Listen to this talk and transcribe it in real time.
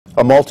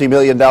A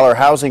multi-million-dollar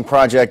housing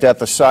project at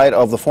the site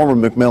of the former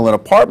McMillan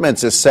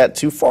Apartments is set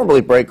to formally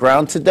break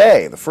ground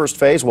today. The first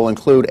phase will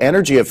include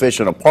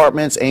energy-efficient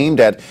apartments aimed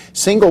at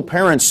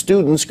single-parent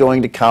students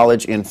going to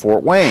college in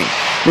Fort Wayne.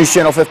 News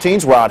Channel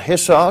 15's Rod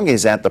Hissong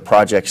is at the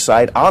project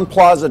site on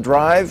Plaza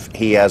Drive.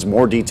 He has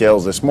more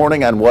details this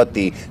morning on what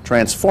the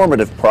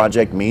transformative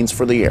project means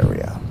for the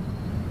area.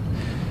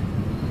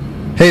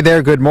 Hey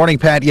there, good morning,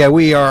 Pat. Yeah,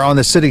 we are on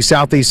the city's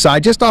southeast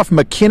side, just off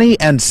McKinney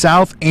and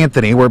South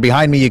Anthony, where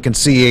behind me you can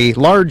see a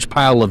large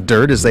pile of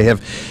dirt as they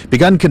have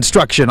begun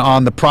construction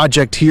on the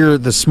project here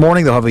this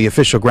morning. They'll have the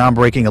official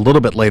groundbreaking a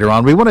little bit later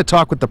on. We want to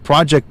talk with the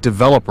project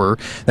developer.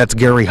 That's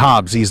Gary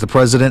Hobbs. He's the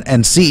president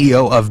and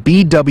CEO of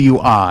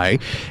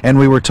BWI. And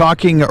we were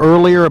talking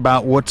earlier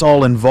about what's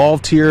all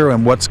involved here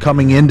and what's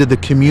coming into the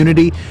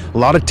community. A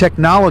lot of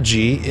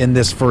technology in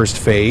this first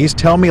phase.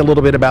 Tell me a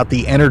little bit about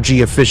the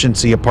energy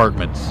efficiency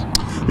apartments.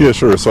 Yeah,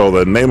 sure. So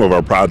the name of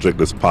our project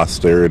is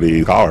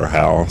Posterity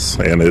Powerhouse,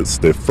 and it's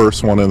the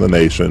first one in the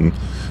nation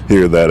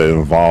here that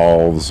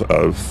involves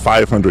a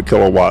 500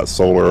 kilowatt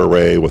solar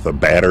array with a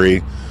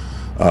battery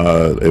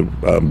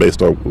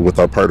with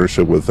our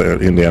partnership with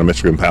Indiana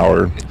Michigan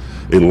Power.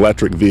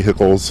 Electric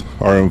vehicles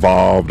are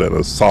involved, and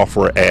a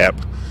software app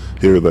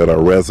here that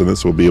our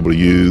residents will be able to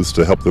use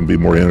to help them be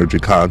more energy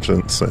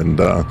conscious and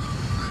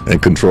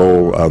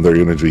control their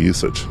energy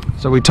usage.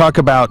 So we talk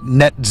about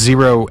net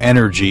zero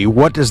energy.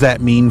 What does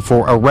that mean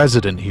for a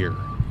resident here?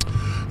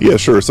 Yeah,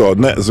 sure. So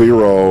net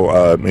zero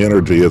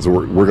energy is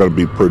we're going to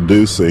be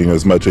producing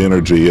as much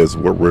energy as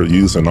what we're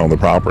using on the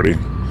property.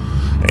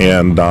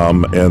 And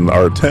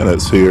our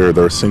tenants here,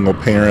 they're single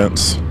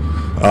parents,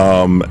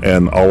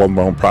 and all of them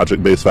on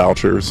project-based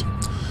vouchers.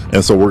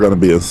 And so we're going to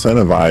be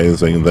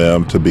incentivizing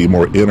them to be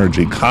more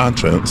energy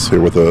conscious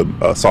here with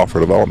a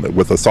software development,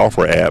 with a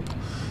software app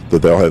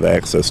that they'll have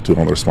access to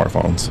on their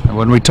smartphones.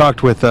 When we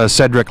talked with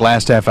Cedric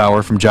last half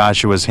hour from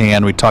Joshua's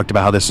Hand, we talked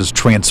about how this is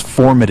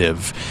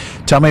transformative.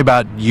 Tell me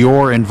about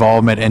your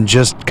involvement and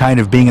just kind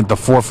of being at the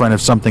forefront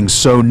of something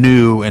so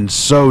new and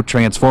so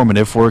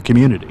transformative for a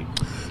community.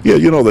 Yeah,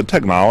 you know, the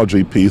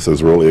technology piece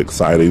is really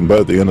exciting, but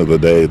at the end of the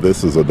day,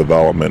 this is a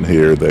development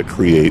here that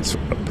creates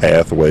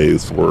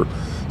pathways for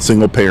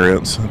single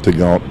parents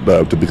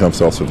to become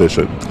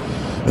self-sufficient.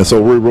 And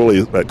so we're really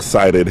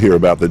excited here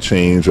about the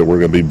change that we're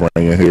going to be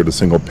bringing here to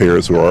single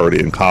parents who are already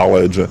in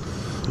college,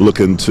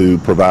 looking to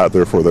provide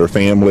there for their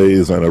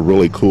families in a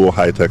really cool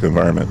high-tech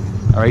environment.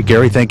 All right,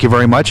 Gary, thank you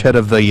very much, head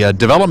of the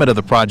development of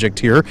the project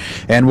here,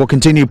 and we'll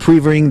continue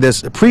previewing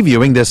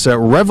this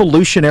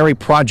revolutionary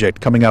project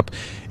coming up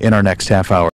in our next half hour.